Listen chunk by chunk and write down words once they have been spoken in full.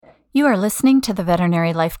You are listening to the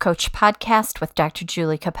Veterinary Life Coach Podcast with Dr.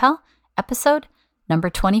 Julie Capel, episode number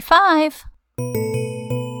 25.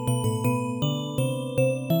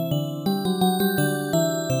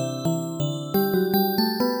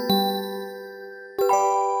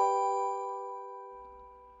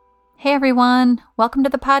 Hey everyone, welcome to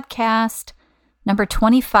the podcast. Number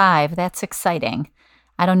 25, that's exciting.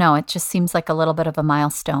 I don't know, it just seems like a little bit of a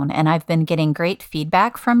milestone, and I've been getting great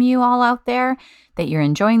feedback from you all out there that you're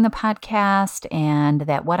enjoying the podcast and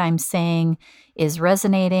that what I'm saying is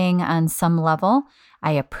resonating on some level.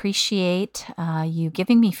 I appreciate you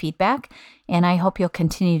giving me feedback, and I hope you'll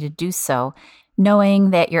continue to do so.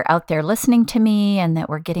 Knowing that you're out there listening to me and that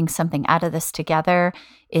we're getting something out of this together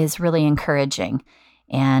is really encouraging.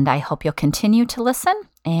 And I hope you'll continue to listen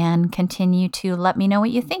and continue to let me know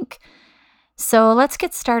what you think. So let's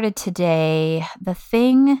get started today. The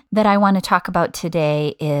thing that I want to talk about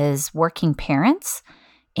today is working parents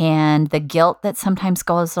and the guilt that sometimes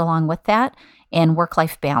goes along with that and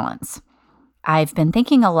work-life balance. I've been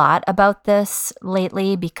thinking a lot about this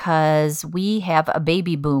lately because we have a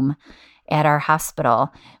baby boom at our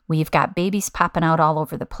hospital. We've got babies popping out all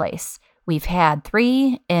over the place. We've had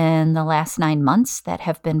 3 in the last 9 months that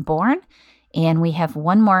have been born, and we have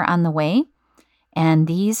 1 more on the way. And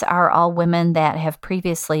these are all women that have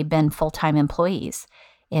previously been full-time employees.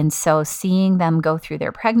 And so seeing them go through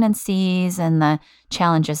their pregnancies and the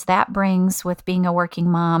challenges that brings with being a working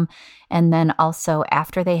mom, and then also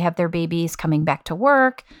after they have their babies coming back to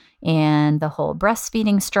work and the whole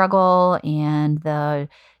breastfeeding struggle and the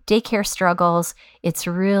daycare struggles, it's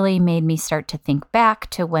really made me start to think back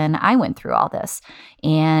to when I went through all this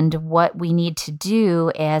and what we need to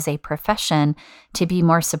do as a profession to be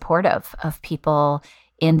more supportive of people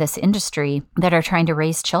in this industry that are trying to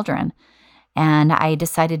raise children. And I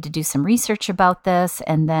decided to do some research about this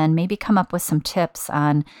and then maybe come up with some tips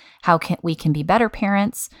on how we can be better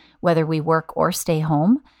parents, whether we work or stay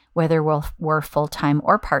home, whether we're full-time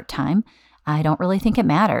or part-time. I don't really think it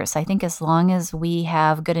matters. I think as long as we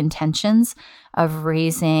have good intentions of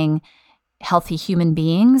raising healthy human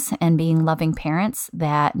beings and being loving parents,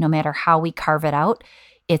 that no matter how we carve it out,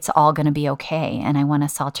 it's all going to be okay. And I want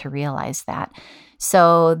us all to realize that.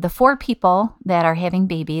 So the 4 people that are having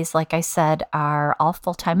babies, like I said, are all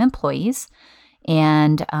full-time employees.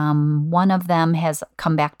 And one of them has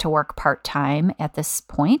come back to work part-time at this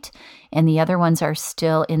point, and the other ones are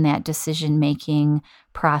still in that decision-making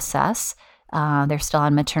process. They're still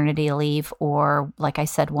on maternity leave, or like I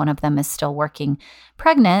said, one of them is still working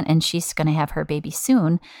pregnant and she's going to have her baby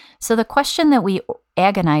soon. So the question that we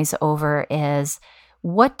agonize over is,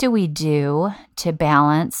 what do we do to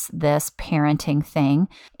balance this parenting thing?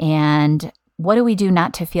 And what do we do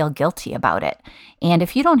not to feel guilty about it? And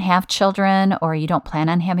if you don't have children or you don't plan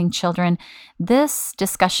on having children, this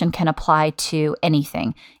discussion can apply to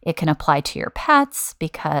anything. It can apply to your pets,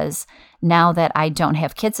 because now that I don't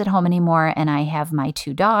have kids at home anymore and I have my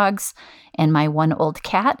 2 dogs and my 1 old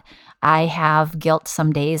cat, I have guilt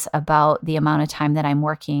some days about the amount of time that I'm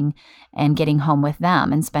working and getting home with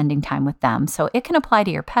them and spending time with them. So it can apply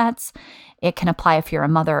to your pets. It can apply if you're a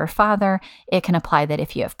mother or father. It can apply that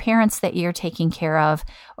if you have parents that you're taking care of,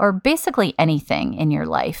 or basically anything in your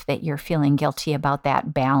life that you're feeling guilty about,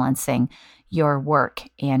 that balancing your work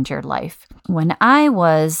and your life. When I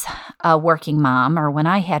was a working mom, or when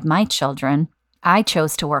I had my children, I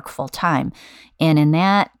chose to work full time. And in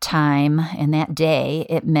that time, in that day,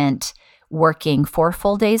 it meant working 4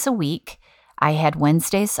 full days a week. I had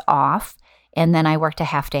Wednesdays off, and then I worked a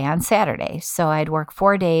half day on Saturday. So I'd work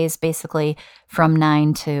 4 days, basically from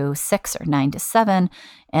 9 to 6 or 9 to 7,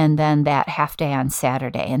 and then that half day on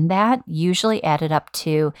Saturday. And that usually added up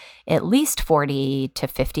to at least 40 to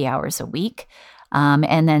 50 hours a week.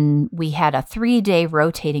 And then we had a 3-day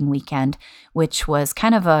rotating weekend, which was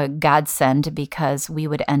kind of a godsend because we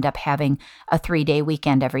would end up having a 3-day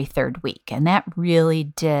weekend every 3rd week. And that really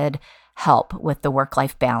did help with the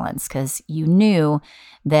work-life balance, because you knew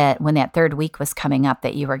that when that 3rd week was coming up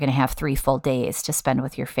that you were going to have 3 full days to spend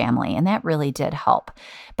with your family. And that really did help.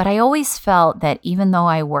 But I always felt that even though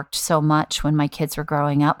I worked so much when my kids were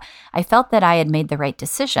growing up, I felt that I had made the right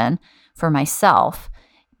decision for myself,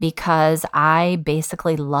 because I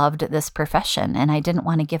basically loved this profession and I didn't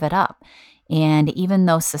want to give it up. And even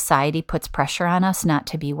though society puts pressure on us not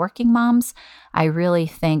to be working moms, I really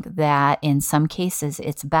think that in some cases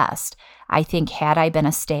it's best. I think had I been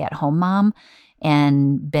a stay-at-home mom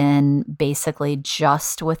and been basically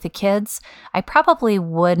just with the kids, I probably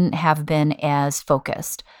wouldn't have been as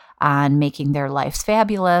focused on making their lives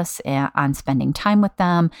fabulous, and on spending time with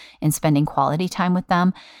them and spending quality time with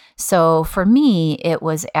them. So for me, it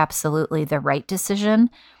was absolutely the right decision.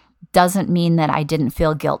 Doesn't mean that I didn't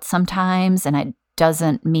feel guilt sometimes, and it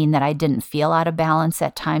doesn't mean that I didn't feel out of balance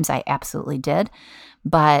at times. I absolutely did.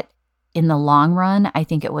 But in the long run, I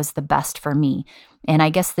think it was the best for me. And I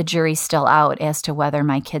guess the jury's still out as to whether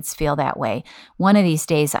my kids feel that way. One of these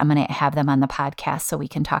days, I'm going to have them on the podcast so we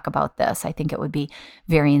can talk about this. I think it would be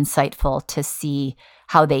very insightful to see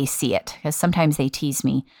how they see it, because sometimes they tease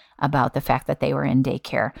me about the fact that they were in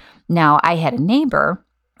daycare. Now, I had a neighbor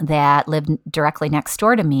that lived directly next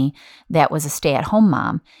door to me that was a stay-at-home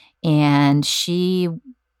mom, and she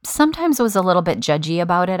sometimes was a little bit judgy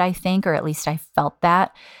about it, I think, or at least I felt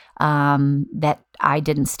that I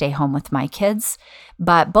didn't stay home with my kids.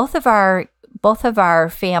 But both of our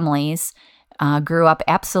families grew up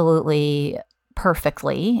absolutely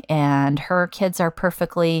perfectly, and her kids are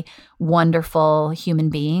perfectly wonderful human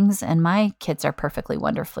beings, and my kids are perfectly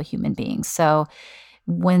wonderful human beings. So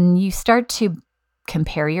when you start to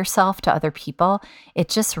compare yourself to other people, it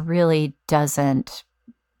just really doesn't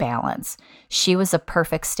balance. She was a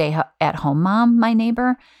perfect stay-at-home mom, my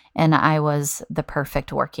neighbor, and I was the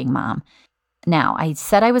perfect working mom. Now, I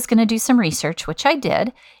said I was going to do some research, which I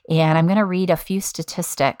did, and I'm going to read a few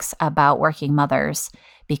statistics about working mothers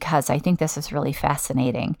because I think this is really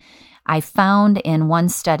fascinating. I found in one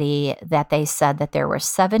study that they said that there were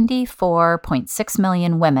 74.6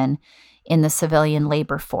 million women in the civilian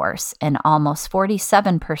labor force, and almost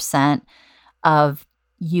 47% of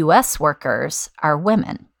U.S. workers are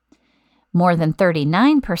women. More than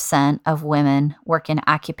 39% of women work in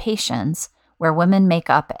occupations where women make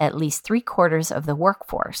up at least 3/4 of the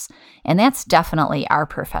workforce. And that's definitely our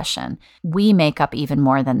profession. We make up even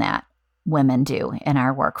more than that, women do, in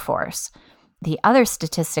our workforce. The other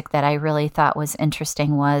statistic that I really thought was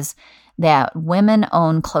interesting was that women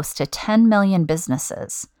own close to 10 million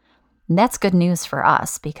businesses. And that's good news for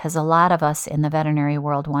us because a lot of us in the veterinary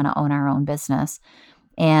world want to own our own business.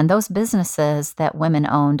 And those businesses that women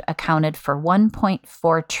owned accounted for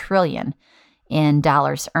 $1.4 trillion in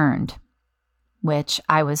dollars earned, which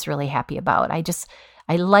I was really happy about.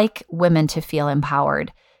 I like women to feel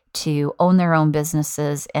empowered to own their own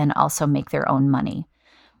businesses and also make their own money.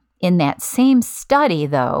 In that same study,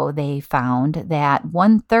 though, they found that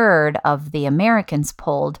 1/3 of the Americans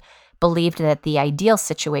polled believed that the ideal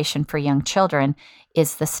situation for young children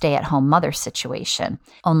is the stay-at-home mother situation.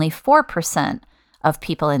 Only 4% of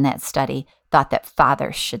people in that study thought that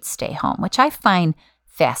fathers should stay home, which I find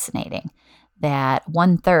fascinating, that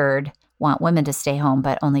 1/3 want women to stay home,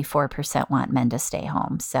 but only 4% want men to stay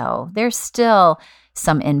home. So there's still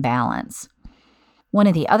some imbalance. One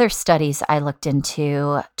of the other studies I looked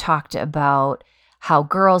into talked about how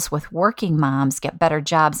girls with working moms get better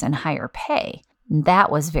jobs and higher pay.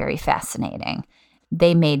 That was very fascinating.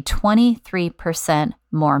 They made 23%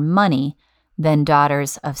 more money than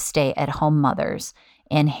daughters of stay-at-home mothers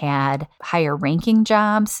and had higher ranking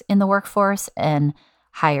jobs in the workforce and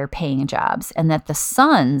higher paying jobs. And that the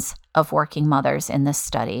sons of working mothers in this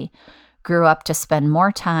study grew up to spend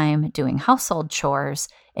more time doing household chores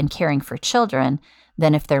and caring for children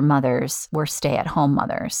than if their mothers were stay-at-home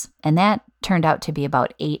mothers. And that turned out to be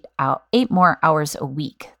about 8 more hours a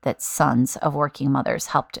week that sons of working mothers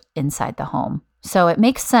helped inside the home. So it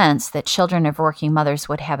makes sense that children of working mothers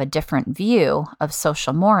would have a different view of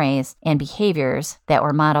social mores and behaviors that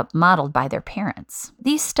were modeled by their parents.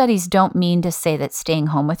 These studies don't mean to say that staying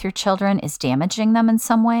home with your children is damaging them in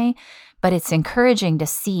some way, but it's encouraging to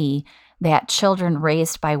see that children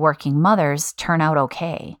raised by working mothers turn out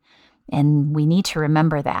okay. And we need to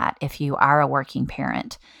remember that if you are a working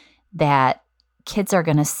parent, that kids are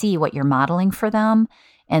going to see what you're modeling for them,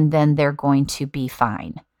 and then they're going to be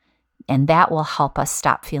fine. And that will help us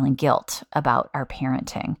stop feeling guilt about our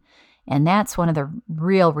parenting. And that's one of the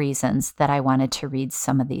real reasons that I wanted to read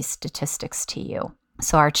some of these statistics to you.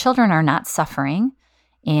 So our children are not suffering,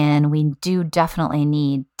 and we do definitely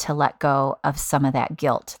need to let go of some of that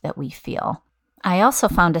guilt that we feel. I also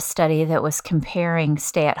found a study that was comparing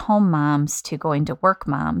stay-at-home moms to going to work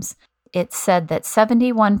moms. It said that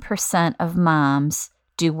 71% of moms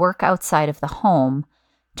do work outside of the home,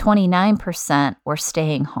 29% were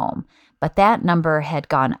staying home, but that number had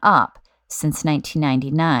gone up since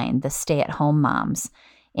 1999, the stay-at-home moms.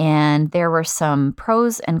 And there were some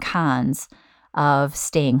pros and cons of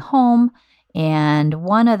staying home, and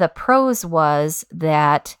one of the pros was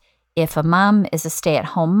that if a mom is a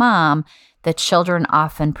stay-at-home mom, the children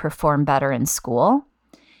often perform better in school.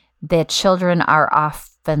 The children are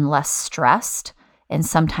often less stressed and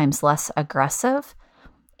sometimes less aggressive.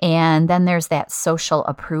 And then there's that social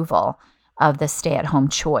approval of the stay-at-home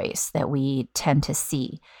choice that we tend to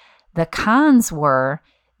see. The cons were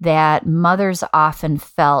that mothers often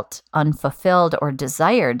felt unfulfilled or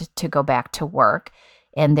desired to go back to work,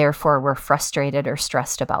 and therefore were frustrated or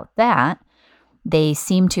stressed about that. They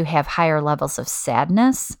seem to have higher levels of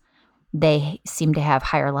sadness. They seem to have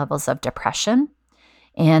higher levels of depression.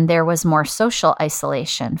 And there was more social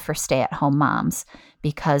isolation for stay-at-home moms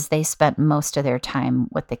because they spent most of their time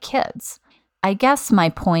with the kids. I guess my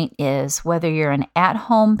point is, whether you're an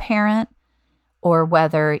at-home parent or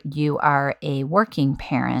whether you are a working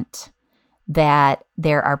parent, that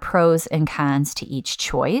there are pros and cons to each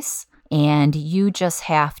choice, and you just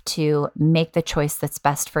have to make the choice that's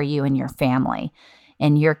best for you and your family.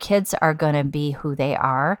 And your kids are going to be who they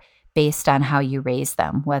are based on how you raise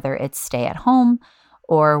them, whether it's stay at home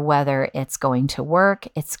or whether it's going to work.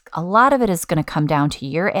 A lot of it is going to come down to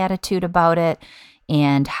your attitude about it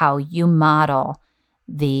and how you model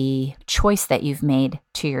the choice that you've made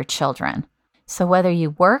to your children. So whether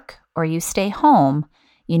you work or you stay home,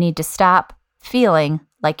 you need to stop feeling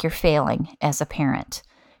like you're failing as a parent.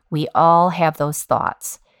 We all have those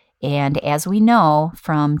thoughts. And as we know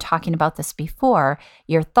from talking about this before,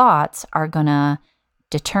 your thoughts are going to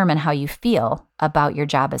determine how you feel about your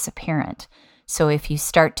job as a parent. So if you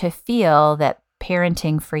start to feel that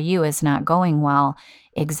parenting for you is not going well,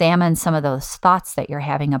 examine some of those thoughts that you're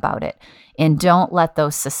having about it. And don't let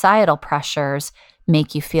those societal pressures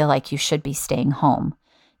make you feel like you should be staying home.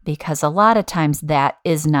 Because a lot of times that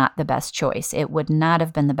is not the best choice. It would not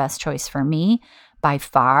have been the best choice for me by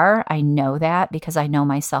far. I know that because I know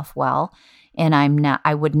myself well, and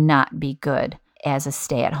I would not be good as a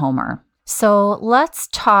stay-at-homer. So let's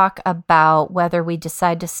talk about whether we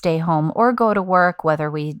decide to stay home or go to work,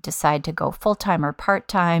 whether we decide to go full-time or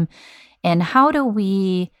part-time, and how do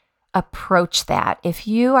we approach that? If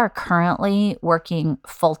you are currently working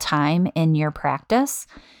full-time in your practice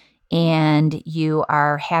and you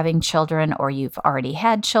are having children, or you've already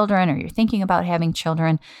had children, or you're thinking about having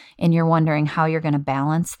children, and you're wondering how you're going to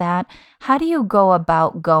balance that, how do you go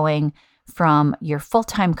about going from your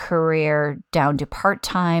full-time career down to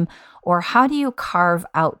part-time, or how do you carve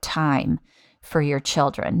out time for your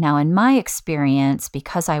children? Now, in my experience,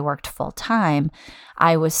 because I worked full-time,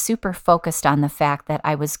 I was super focused on the fact that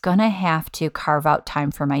I was going to have to carve out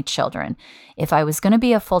time for my children. If I was going to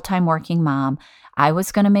be a full-time working mom, I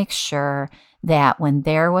was going to make sure that when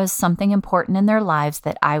there was something important in their lives,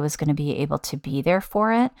 that I was going to be able to be there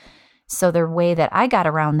for it. So the way that I got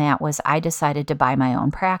around that was I decided to buy my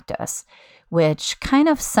own practice, which kind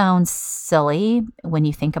of sounds silly when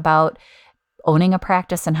you think about owning a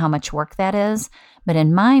practice and how much work that is. But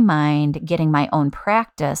in my mind, getting my own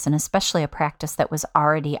practice, and especially a practice that was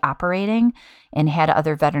already operating and had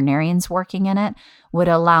other veterinarians working in it, would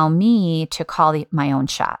allow me to call my own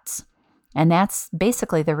shots. And that's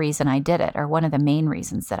basically the reason I did it, or one of the main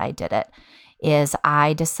reasons that I did it, is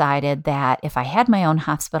I decided that if I had my own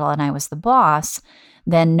hospital and I was the boss,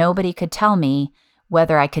 then nobody could tell me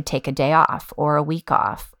whether I could take a day off or a week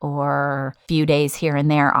off or a few days here and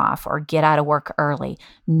there off or get out of work early.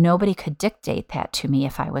 Nobody could dictate that to me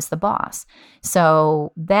if I was the boss.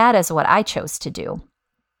 So that is what I chose to do,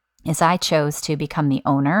 is I chose to become the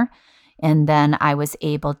owner, and then I was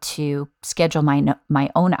able to schedule my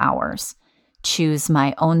own hours, choose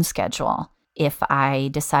my own schedule. If I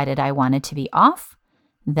decided I wanted to be off,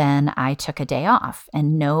 then I took a day off,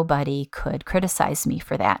 and nobody could criticize me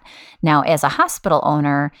for that. Now, as a hospital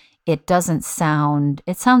owner, it sounds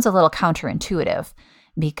a little counterintuitive,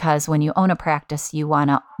 because when you own a practice, you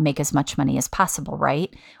want to make as much money as possible,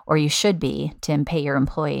 right? Or you should be, to pay your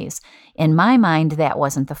employees. In my mind, that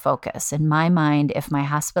wasn't the focus. In my mind, if my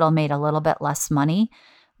hospital made a little bit less money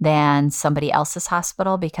than somebody else's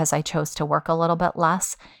hospital because I chose to work a little bit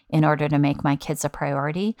less in order to make my kids a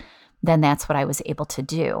priority, then that's what I was able to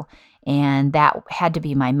do. And that had to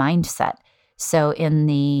be my mindset. So in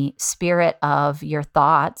the spirit of your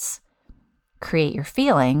thoughts create your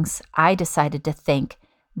feelings, I decided to think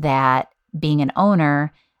that being an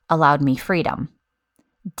owner allowed me freedom.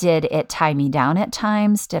 Did it tie me down at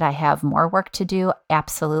times? Did I have more work to do?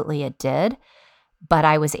 Absolutely it did. But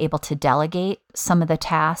I was able to delegate some of the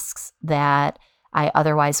tasks that I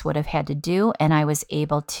otherwise would have had to do, and I was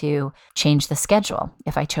able to change the schedule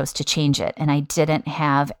if I chose to change it, and I didn't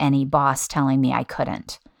have any boss telling me I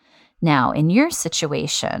couldn't. Now, in your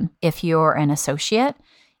situation, if you're an associate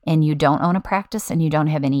and you don't own a practice and you don't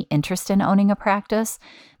have any interest in owning a practice,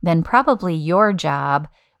 then probably your job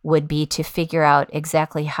would be to figure out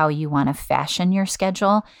exactly how you want to fashion your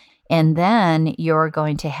schedule, and then you're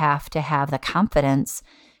going to have the confidence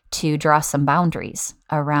to draw some boundaries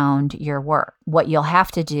around your work. What you'll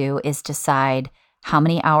have to do is decide how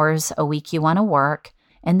many hours a week you want to work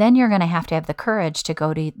And then you're going to have the courage to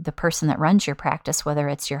go to the person that runs your practice, whether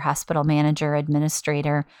it's your hospital manager,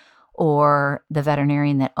 administrator, or the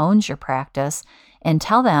veterinarian that owns your practice, and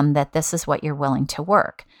tell them that this is what you're willing to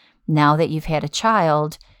work. Now that you've had a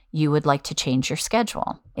child, you would like to change your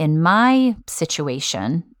schedule. In my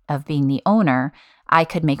situation of being the owner, I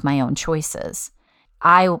could make my own choices.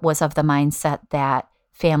 I was of the mindset that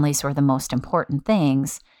families were the most important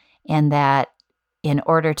things, and that in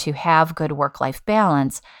order to have good work-life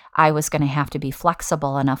balance, I was going to have to be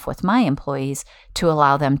flexible enough with my employees to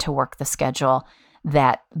allow them to work the schedule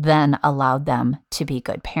that then allowed them to be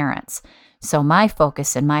good parents. So my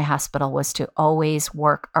focus in my hospital was to always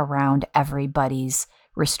work around everybody's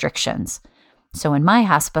restrictions. So in my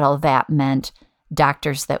hospital, that meant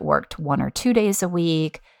doctors that worked 1 or 2 days a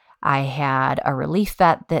week. I had a relief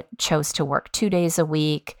vet that chose to work 2 days a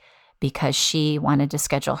week because she wanted to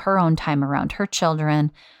schedule her own time around her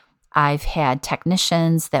children. I've had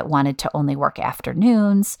technicians that wanted to only work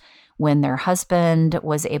afternoons when their husband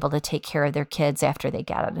was able to take care of their kids after they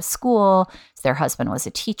got out of school. Their husband was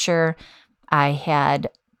a teacher. I had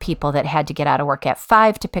people that had to get out of work at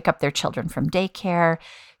 5 to pick up their children from daycare.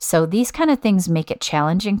 So these kind of things make it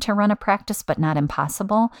challenging to run a practice, but not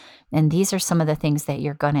impossible. And these are some of the things that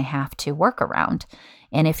you're going to have to work around.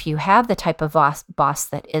 And if you have the type of boss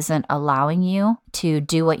that isn't allowing you to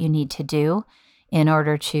do what you need to do in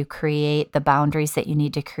order to create the boundaries that you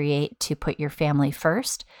need to create to put your family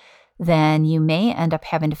first, then you may end up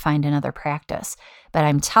having to find another practice. But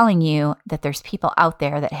I'm telling you that there's people out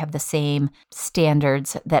there that have the same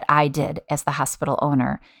standards that I did as the hospital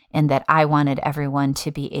owner, and that I wanted everyone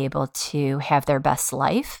to be able to have their best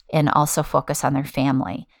life and also focus on their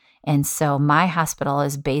family. And so my hospital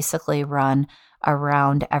is basically run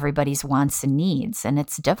around everybody's wants and needs. And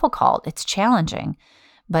it's difficult, it's challenging,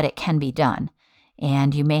 but it can be done.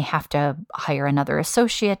 And you may have to hire another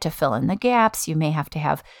associate to fill in the gaps. You may have to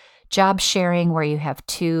have job sharing where you have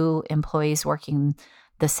 2 employees working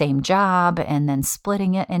the same job and then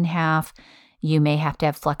splitting it in half. You may have to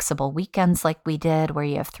have flexible weekends like we did, where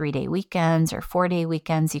you have 3-day weekends or 4-day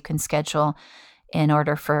weekends you can schedule in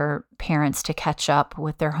order for parents to catch up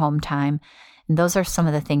with their home time. And those are some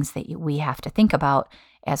of the things that we have to think about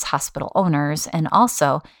as hospital owners and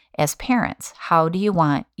also as parents. How do you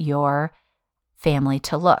want your family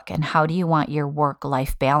to look? And how do you want your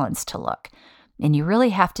work-life balance to look? And you really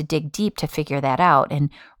have to dig deep to figure that out and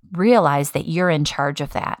realize that you're in charge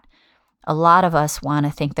of that. A lot of us want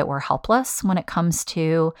to think that we're helpless when it comes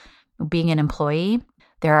to being an employee.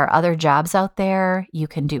 There are other jobs out there. You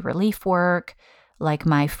can do relief work, like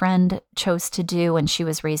my friend chose to do when she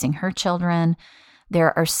was raising her children.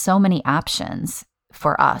 There are so many options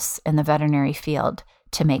for us in the veterinary field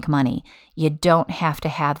to make money. You don't have to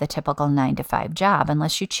have the typical 9-to-5 job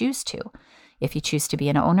unless you choose to. If you choose to be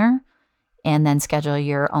an owner and then schedule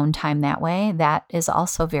your own time that way, that is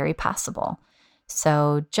also very possible.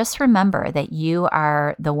 So just remember that you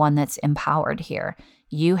are the one that's empowered here.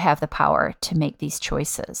 You have the power to make these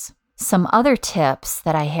choices. Some other tips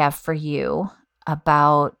that I have for you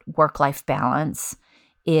about work-life balance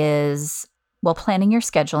is, well, planning your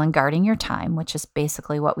schedule and guarding your time, which is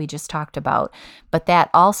basically what we just talked about. But that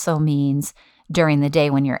also means during the day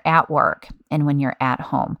when you're at work and when you're at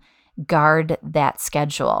home. Guard that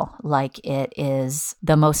schedule like it is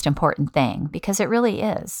the most important thing, because it really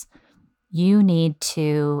is. You need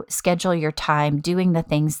to schedule your time doing the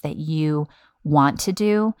things that you want to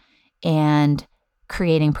do and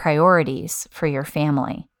creating priorities for your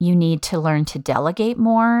family. You need to learn to delegate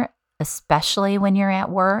more, especially when you're at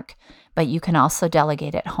work, but you can also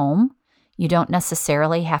delegate at home. You don't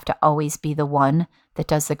necessarily have to always be the one that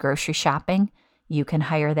does the grocery shopping. You can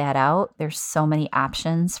hire that out. There's so many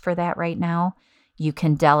options for that right now. You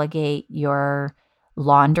can delegate your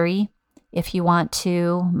laundry if you want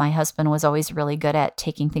to. My husband was always really good at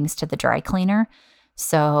taking things to the dry cleaner.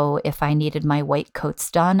 So if I needed my white coats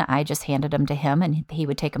done, I just handed them to him and he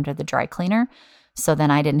would take them to the dry cleaner. So then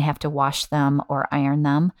I didn't have to wash them or iron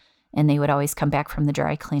them. And they would always come back from the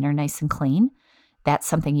dry cleaner nice and clean. That's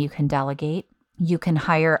something you can delegate. You can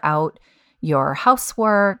hire out your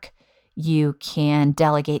housework. You can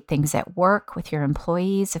delegate things at work with your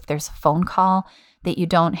employees if there's a phone call that you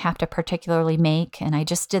don't have to particularly make. And I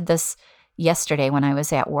just did this yesterday when I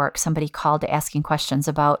was at work. Somebody called asking questions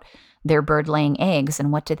about their bird laying eggs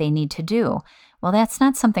and what do they need to do. Well, that's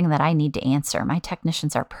not something that I need to answer. My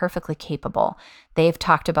technicians are perfectly capable. They've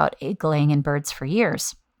talked about egg laying in birds for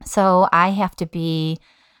years. So I have to be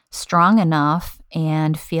strong enough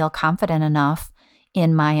and feel confident enough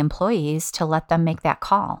in my employees to let them make that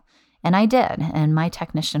call. And I did. And my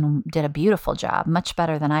technician did a beautiful job, much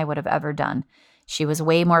better than I would have ever done, She was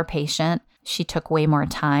way more patient. She took way more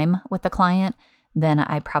time with the client than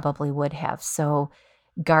I probably would have. So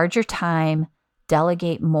guard your time,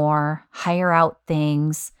 delegate more, hire out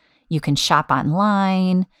things. You can shop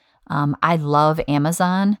online. I love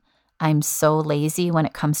Amazon. I'm so lazy when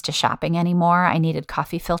it comes to shopping anymore. I needed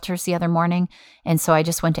coffee filters the other morning, and so I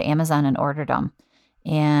just went to Amazon and ordered them.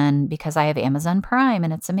 And because I have Amazon Prime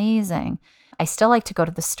and it's amazing. I still like to go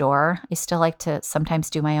to the store. I still like to sometimes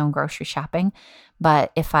do my own grocery shopping.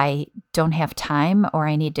 But if I don't have time or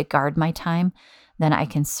I need to guard my time, then I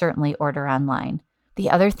can certainly order online. The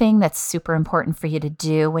other thing that's super important for you to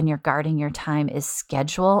do when you're guarding your time is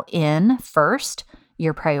schedule in first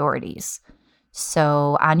your priorities.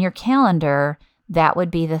 So on your calendar, that would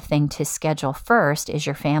be the thing to schedule first is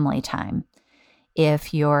your family time.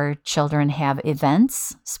 If your children have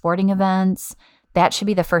events, sporting events, that should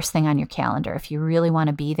be the first thing on your calendar. If you really want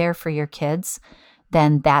to be there for your kids,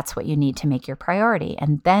 then that's what you need to make your priority.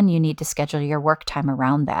 And then you need to schedule your work time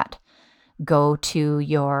around that. Go to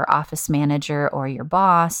your office manager or your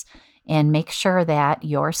boss and make sure that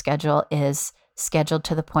your schedule is scheduled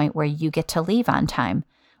to the point where you get to leave on time,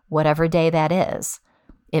 whatever day that is.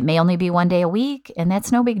 It may only be one day a week, and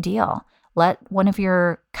that's no big deal. Let one of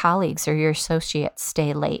your colleagues or your associates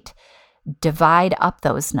stay late. Divide up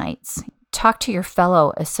those nights. Talk to your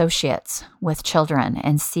fellow associates with children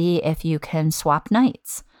and see if you can swap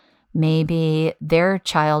nights. Maybe their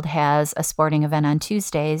child has a sporting event on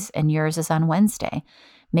Tuesdays and yours is on Wednesday.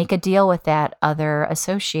 Make a deal with that other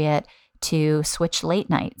associate to switch late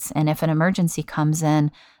nights. And if an emergency comes in,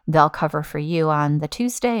 they'll cover for you on the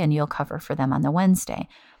Tuesday and you'll cover for them on the Wednesday.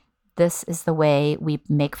 This is the way we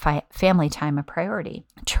make family time a priority.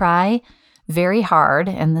 Try very hard,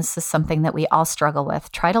 and this is something that we all struggle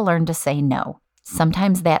with, try to learn to say no.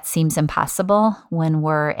 Sometimes that seems impossible when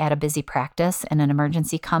we're at a busy practice and an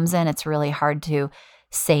emergency comes in. It's really hard to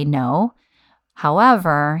say no.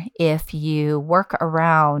 However, if you work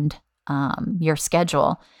around your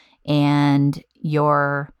schedule and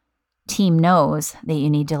your team knows that you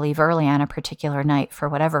need to leave early on a particular night for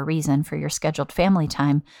whatever reason for your scheduled family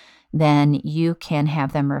time, then you can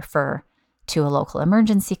have them refer to a local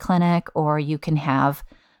emergency clinic, or you can have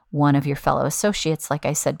one of your fellow associates, like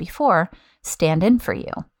I said before, stand in for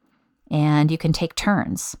you. And you can take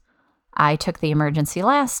turns. I took the emergency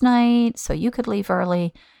last night, so you could leave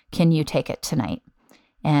early. Can you take it tonight?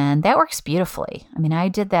 And that works beautifully. I mean, I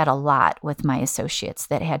did that a lot with my associates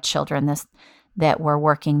that had children that were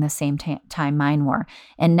working the same time mine were.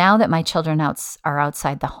 And now that my children are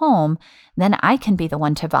outside the home, then I can be the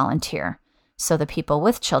one to volunteer so the people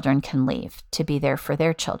with children can leave to be there for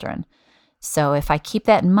their children. So if I keep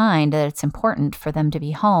that in mind, that it's important for them to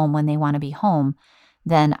be home when they want to be home,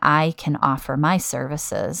 then I can offer my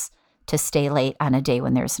services to stay late on a day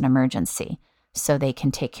when there's an emergency so they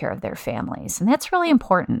can take care of their families. And that's really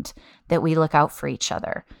important that we look out for each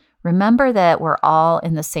other. Remember that we're all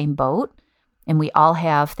in the same boat and we all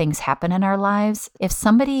have things happen in our lives. If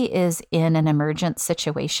somebody is in an emergent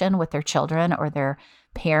situation with their children or their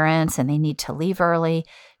parents and they need to leave early,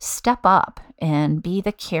 step up and be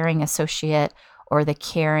the caring associate or the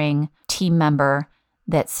caring team member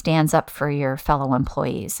that stands up for your fellow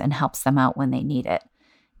employees and helps them out when they need it,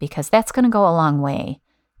 because that's going to go a long way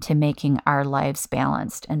to making our lives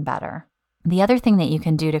balanced and better. The other thing that you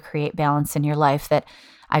can do to create balance in your life that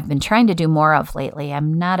I've been trying to do more of lately,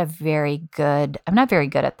 I'm not very good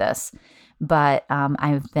at this, but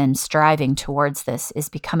I've been striving towards this, is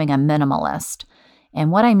becoming a minimalist. And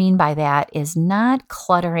what I mean by that is not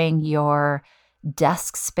cluttering your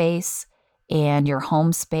desk space and your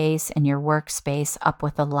home space and your workspace up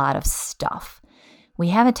with a lot of stuff. We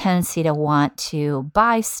have a tendency to want to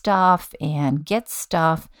buy stuff and get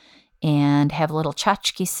stuff and have little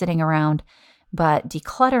tchotchkes sitting around, but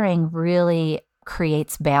decluttering really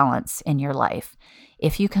creates balance in your life.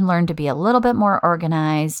 If you can learn to be a little bit more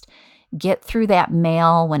organized, get through that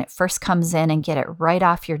mail when it first comes in and get it right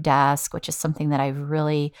off your desk, which is something that I've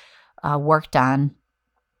really worked on,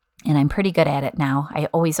 and I'm pretty good at it now. I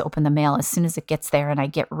always open the mail as soon as it gets there and I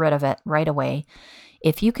get rid of it right away.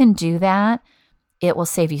 If you can do that, it will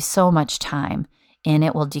save you so much time and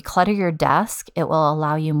it will declutter your desk. It will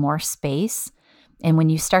allow you more space. And when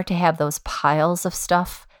you start to have those piles of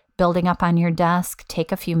stuff building up on your desk,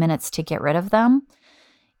 take a few minutes to get rid of them.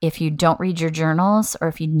 If you don't read your journals, or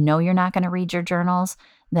if you know you're not going to read your journals,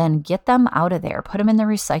 then get them out of there. Put them in the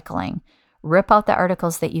recycling. Rip out the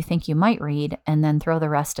articles that you think you might read, and then throw the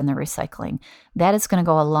rest in the recycling. That is going to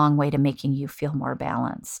go a long way to making you feel more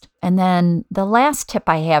balanced. And then the last tip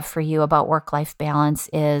I have for you about work-life balance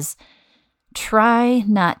is try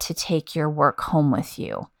not to take your work home with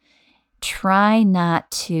you. Try not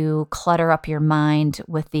to clutter up your mind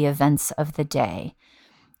with the events of the day.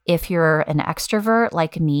 If you're an extrovert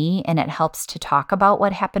like me and it helps to talk about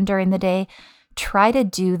what happened during the day, try to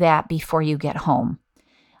do that before you get home.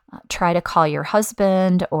 Try to call your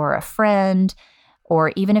husband or a friend,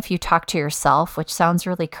 or even if you talk to yourself, which sounds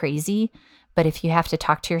really crazy, but if you have to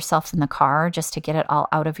talk to yourself in the car just to get it all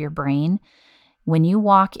out of your brain, when you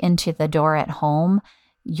walk into the door at home,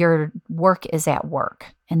 your work is at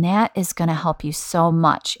work. And that is going to help you so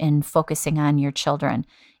much in focusing on your children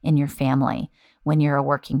and your family when you're a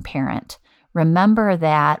working parent. Remember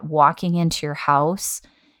that walking into your house,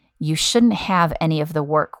 you shouldn't have any of the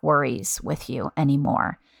work worries with you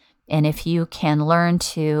anymore. And if you can learn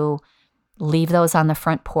to leave those on the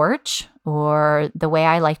front porch, or the way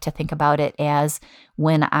I like to think about it as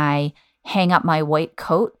when I hang up my white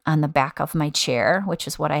coat on the back of my chair, which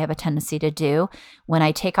is what I have a tendency to do. When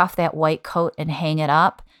I take off that white coat and hang it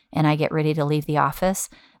up and I get ready to leave the office,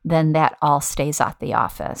 then that all stays at the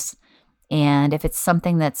office. And if it's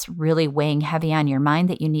something that's really weighing heavy on your mind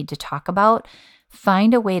that you need to talk about,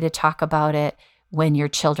 find a way to talk about it when your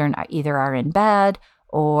children either are in bed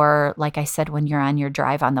or, like I said, when you're on your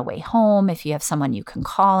drive on the way home, if you have someone you can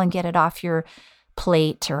call and get it off your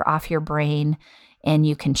plate or off your brain, and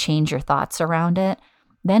you can change your thoughts around it.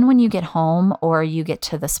 Then when you get home or you get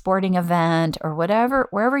to the sporting event or whatever,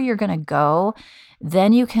 wherever you're going to go,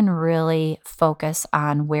 then you can really focus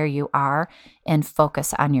on where you are and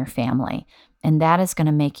focus on your family. And that is going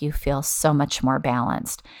to make you feel so much more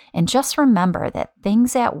balanced. And just remember that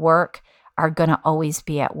things at work are going to always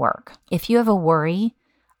be at work. If you have a worry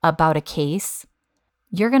about a case,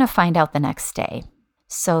 you're going to find out the next day.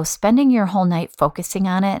 So spending your whole night focusing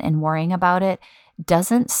on it and worrying about it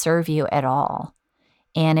doesn't serve you at all.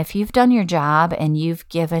 And if you've done your job and you've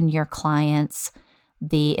given your clients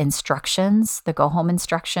the instructions, the go-home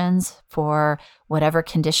instructions for whatever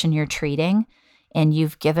condition you're treating, and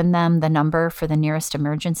you've given them the number for the nearest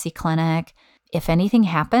emergency clinic, if anything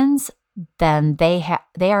happens, then they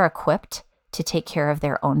are equipped to take care of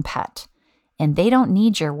their own pet. And they don't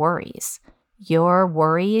need your worries. Your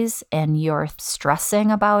worries and your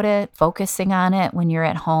stressing about it, focusing on it when you're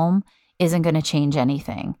at home, isn't going to change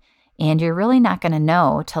anything. And you're really not going to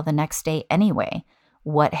know till the next day anyway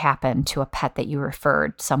what happened to a pet that you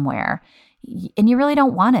referred somewhere. And you really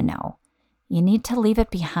don't want to know. You need to leave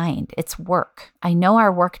it behind. It's work. I know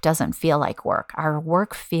our work doesn't feel like work. Our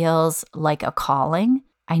work feels like a calling.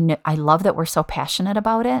 I love that we're so passionate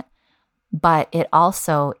about it, but it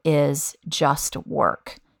also is just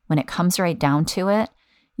work. When it comes right down to it,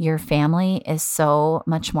 your family is so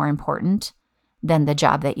much more important than the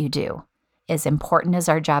job that you do. As important as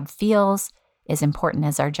our job feels, as important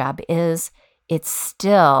as our job is, it's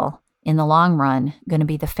still, in the long run, going to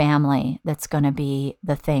be the family that's going to be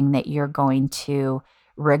the thing that you're going to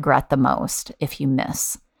regret the most if you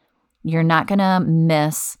miss. You're not going to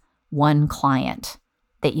miss one client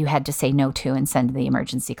that you had to say no to and send to the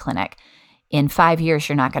emergency clinic. In 5 years,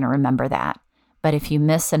 you're not going to remember that. But if you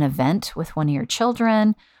miss an event with one of your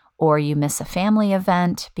children, or you miss a family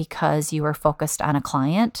event because you were focused on a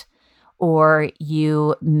client, or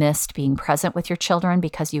you missed being present with your children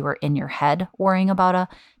because you were in your head worrying about a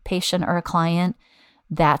patient or a client,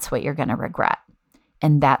 that's what you're going to regret.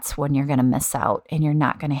 And that's when you're going to miss out and you're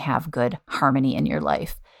not going to have good harmony in your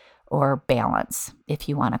life, or balance, if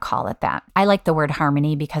you want to call it that. I like the word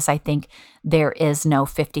harmony because I think there is no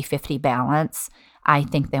 50-50 balance. I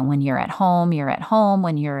think that when you're at home, you're at home.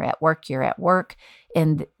 When you're at work, you're at work.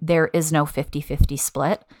 And there is no 50-50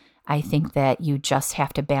 split. I think that you just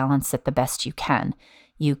have to balance it the best you can.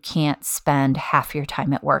 You can't spend half your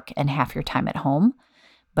time at work and half your time at home,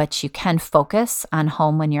 but you can focus on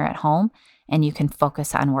home when you're at home, and you can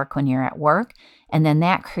focus on work when you're at work. And then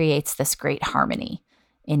that creates this great harmony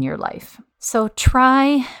in your life. So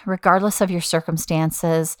try, regardless of your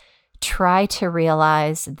circumstances, try to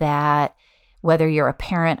realize that whether you're a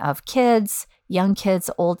parent of kids, young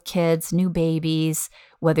kids, old kids, new babies,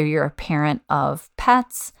 whether you're a parent of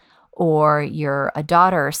pets, or you're a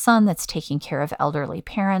daughter or son that's taking care of elderly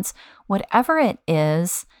parents, whatever it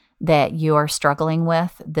is that you're struggling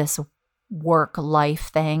with, this work-life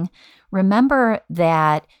thing, remember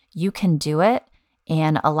that you can do it,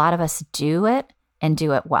 and a lot of us do it and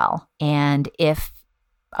do it well. And if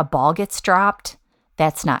a ball gets dropped,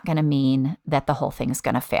 that's not going to mean that the whole thing's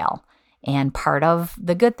going to fail. And part of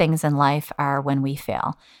the good things in life are when we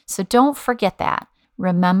fail. So don't forget that.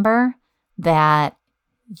 Remember that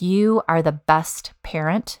you are the best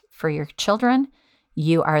parent for your children,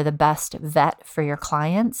 you are the best vet for your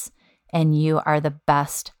clients, and you are the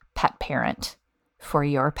best pet parent for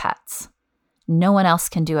your pets. No one else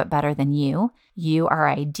can do it better than you. You are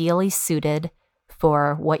ideally suited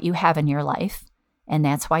for what you have in your life, and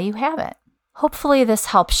that's why you have it. Hopefully this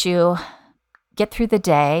helps you get through the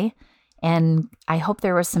day, and I hope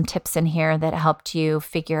there were some tips in here that helped you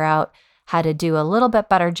figure out how to do a little bit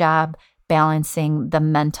better job balancing the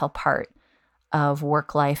mental part of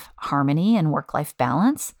work-life harmony and work-life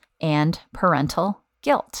balance and parental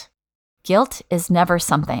guilt. Guilt is never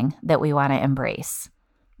something that we want to embrace.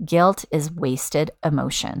 Guilt is wasted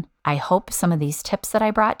emotion. I hope some of these tips that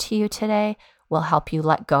I brought to you today will help you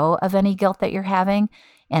let go of any guilt that you're having,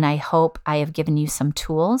 and I hope I have given you some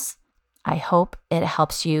tools. I hope it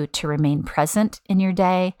helps you to remain present in your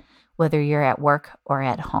day, whether you're at work or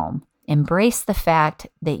at home. Embrace the fact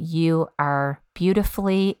that you are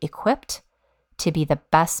beautifully equipped to be the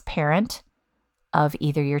best parent of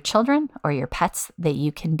either your children or your pets that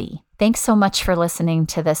you can be. Thanks so much for listening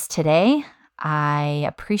to this today. I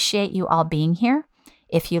appreciate you all being here.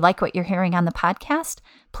 If you like what you're hearing on the podcast,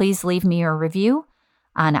 please leave me a review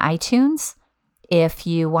on iTunes. If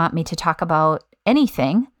you want me to talk about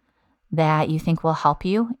anything that you think will help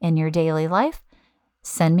you in your daily life,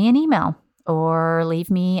 send me an email or leave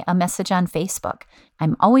me a message on Facebook.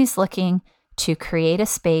 I'm always looking to create a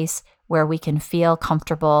space where we can feel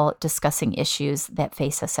comfortable discussing issues that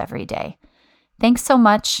face us every day. Thanks so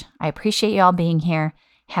much. I appreciate you all being here.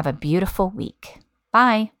 Have a beautiful week.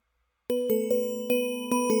 Bye.